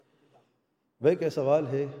بھائی کا سوال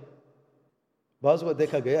ہے، بعض کو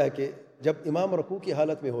دیکھا گیا ہے کہ جب امام رکوع کی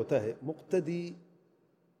حالت میں ہوتا ہے، مقتدی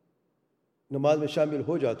نماز میں شامل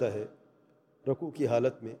ہو جاتا ہے رکوع کی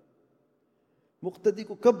حالت میں، مقتدی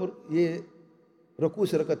کو کب یہ رکوع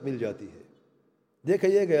سے رکعت مل جاتی ہے؟ دیکھا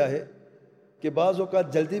یہ گیا ہے کہ بعض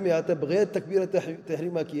اوقات جلدی میں آتا ہے، بغیر تکبیر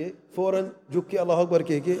تحریمہ کیے فوراً جھک کے اللہ اکبر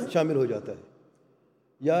کہہ کے شامل ہو جاتا ہے،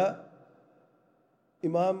 یا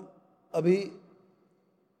امام ابھی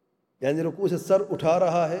یعنی رکوع سے سر اٹھا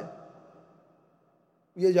رہا ہے،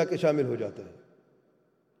 یہ جا کے شامل ہو جاتا ہے۔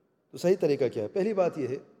 تو صحیح طریقہ کیا ہے؟ پہلی بات یہ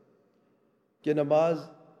ہے کہ نماز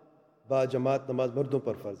با جماعت نماز مردوں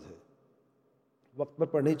پر فرض ہے، وقت پر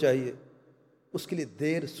پڑھنی چاہیے، اس کے لیے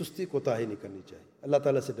دیر سستی کوتاہی نہیں کرنی چاہیے، اللہ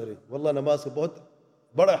تعالیٰ سے ڈریں۔ واللہ نماز کا بہت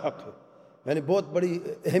بڑا حق ہے، یعنی بہت بڑی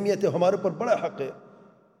اہمیت ہے، ہمارے اوپر بڑا حق ہے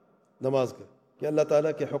نماز کا، کہ اللہ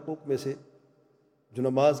تعالیٰ کے حقوق میں سے جو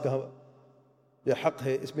نماز کا یہ حق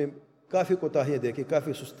ہے، اس میں کافی کوتاہیاں دیکھیں،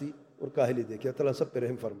 کافی سستی اور کاہلی دیکھیں۔ اللہ تعالیٰ سب پہ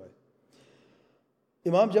رحم فرمائے۔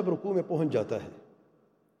 امام جب رکوع میں پہنچ جاتا ہے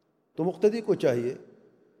تو مقتدی کو چاہیے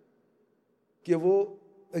کہ وہ،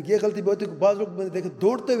 یہ غلطی بہت ہے کہ بعض لوگ میں نے دیکھے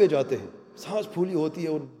دوڑتے ہوئے جاتے ہیں، سانس پھولی ہوتی ہے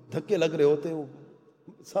اور دھکے لگ رہے ہوتے ہیں، وہ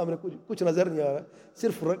سامنے کچھ نظر نہیں آ رہا،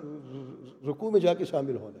 صرف رکوع میں جا کے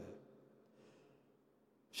شامل ہونا ہے۔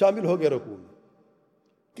 شامل ہو گیا رکوع میں،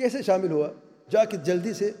 کیسے شامل ہوا؟ جا کے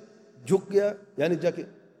جلدی سے جھک گیا، یعنی جا کے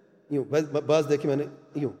یوں، بعض دیکھیں میں نے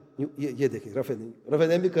یوں یہ دیکھیں رفع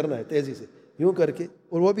دین بھی کرنا ہے تیزی سے، یوں کر کے،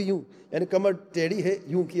 اور وہ بھی یوں، یعنی کمر ٹیڑھی ہے،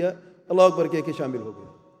 یوں کیا، اللہ اکبر کہہ کے شامل ہو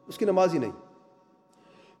گیا، اس کی نماز ہی نہیں،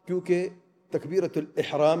 کیونکہ تکبیرۃ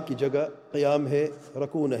الاحرام کی جگہ قیام ہے،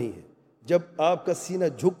 رکوع نہیں ہے۔ جب آپ کا سینہ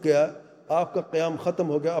جھک گیا، آپ کا قیام ختم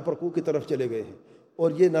ہو گیا، آپ رکوع کی طرف چلے گئے ہیں،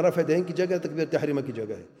 اور یہ نہ رفع دین کی جگہ، تکبیرۃ تحریمہ کی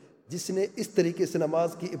جگہ ہے۔ جس نے اس طریقے سے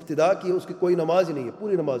نماز کی ابتدا کی ہے، اس کی کوئی نماز ہی نہیں ہے،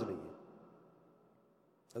 پوری نماز نہیں ہے۔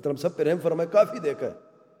 اللہ تعالیٰ سب پہ رحم فرمائے۔ کافی دیکھا ہے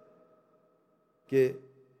کہ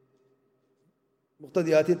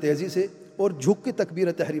مقتدی آتی تیزی سے اور جھک کے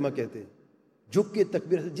تکبیر تحریمہ کہتے ہیں، جھک کے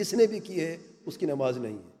تکبیر، جس نے بھی کی ہے اس کی نماز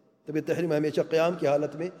نہیں ہے۔ تکبیر تحریمہ ہمیشہ قیام کی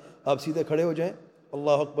حالت میں آپ سیدھے کھڑے ہو جائیں،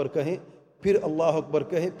 اللہ اکبر کہیں، پھر اللہ اکبر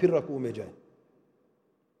کہیں، پھر رکوع میں جائیں۔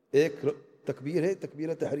 ایک تکبیر ہے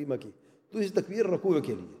تکبیر تحریمہ کی، تو اس تکبیر رکوع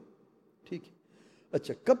کے لیے، ٹھیک ہے۔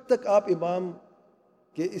 اچھا، کب تک آپ امام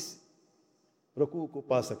کے اس رکوع کو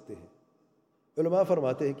پا سکتے ہیں؟ علماء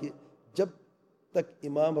فرماتے ہیں کہ جب تک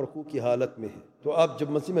امام رکوع کی حالت میں ہے، تو آپ جب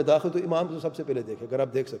مسجد میں داخل تو امام کو سب سے پہلے دیکھیں، اگر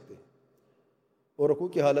آپ دیکھ سکتے ہیں، اور رکوع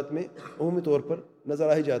کی حالت میں عمومی طور پر نظر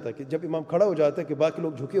آ ہی جاتا ہے کہ جب امام کھڑا ہو جاتا ہے کہ باقی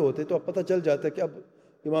لوگ جھکے ہوتے ہیں، تو اب پتہ چل جاتا ہے کہ اب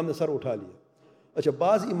امام نے سر اٹھا لیا۔ اچھا،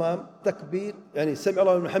 بعض امام تکبیر یعنی سمع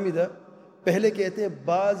اللہ لمن حمدہ پہلے کہتے ہیں،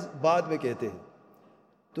 بعض بعد میں کہتے ہیں،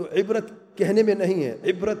 تو عبرت کہنے میں نہیں ہے،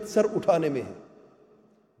 عبرت سر اٹھانے میں ہے۔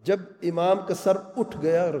 جب امام کا سر اٹھ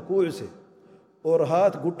گیا رکوع سے اور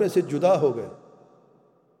ہاتھ گھٹنے سے جدا ہو گئے،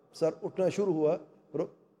 سر اٹھنا شروع ہوا،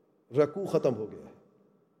 رکوع ختم ہو گیا ہے۔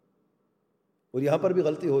 اور یہاں پر بھی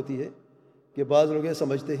غلطی ہوتی ہے کہ بعض لوگ یہ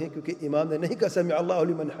سمجھتے ہیں کیونکہ امام نے نہیں کہا سمع اللہ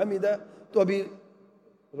لمن حمدہ تو ابھی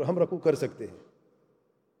ہم رکوع کر سکتے ہیں،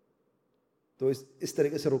 تو اس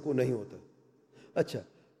طریقے سے رکوع نہیں ہوتا۔ اچھا،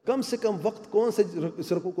 کم سے کم وقت کون سے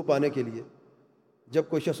اس رکوع کو پانے کے لیے؟ جب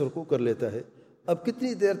کوئی شخص رکوع کر لیتا ہے، اب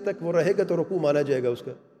کتنی دیر تک وہ رہے گا تو رکوع مانا جائے گا اس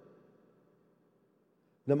کا؟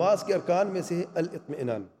 نماز کے ارکان میں سے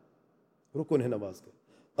الاطمئنان، رکن ہے نماز کا۔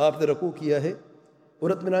 آپ نے رکوع کیا ہے، اور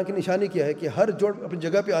اطمینان کی نشانی کیا ہے کہ ہر جوڑ اپنی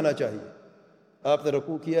جگہ پہ آنا چاہیے۔ آپ نے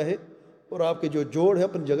رکوع کیا ہے اور آپ کے جو جوڑ ہے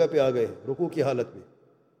اپنی جگہ پہ آ گئے ہیں رکوع کی حالت میں،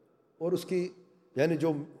 اور اس کی یعنی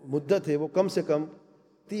جو مدت ہے وہ کم سے کم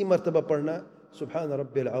 3 مرتبہ پڑھنا، سبحان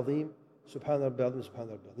رب العظیم، سبحان رب العظیم، سبحان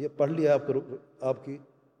رب العظیم، یہ پڑھ لیا آپ کی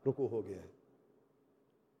رکوع ہو گیا ہے۔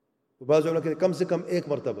 بعض علماء کہتے ہیں کم سے کم 1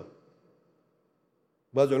 مرتبہ،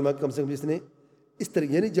 بعض علماء کم سے کم جس نے اس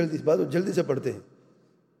طریقے یعنی جلدی سے پڑھتے ہیں،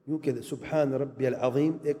 یوں کہتے ہیں سبحان ربی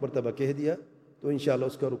العظیم 1 مرتبہ کہہ دیا تو انشاءاللہ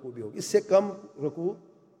اس کا رکوع بھی ہوگا۔ اس سے کم رکوع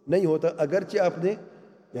نہیں ہوتا، اگرچہ آپ نے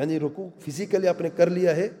یعنی رکوع فزیکلی آپ نے کر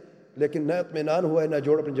لیا ہے، لیکن نہ اطمینان ہوا ہے، نہ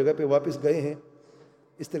جوڑ اپنی جگہ پہ واپس گئے ہیں،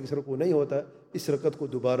 اس طریقے سے رکوع نہیں ہوتا۔ اس رکعت کو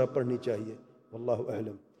دوبارہ پڑھنی چاہیے۔ واللہ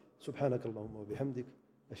اعلم۔ سبحانک اللہم وبحمدک،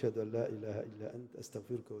 اشہد ان لا الہ الا انت،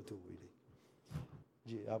 استغفرک واتوب الیک۔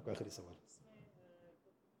 جی، آپ کا آخری سوال۔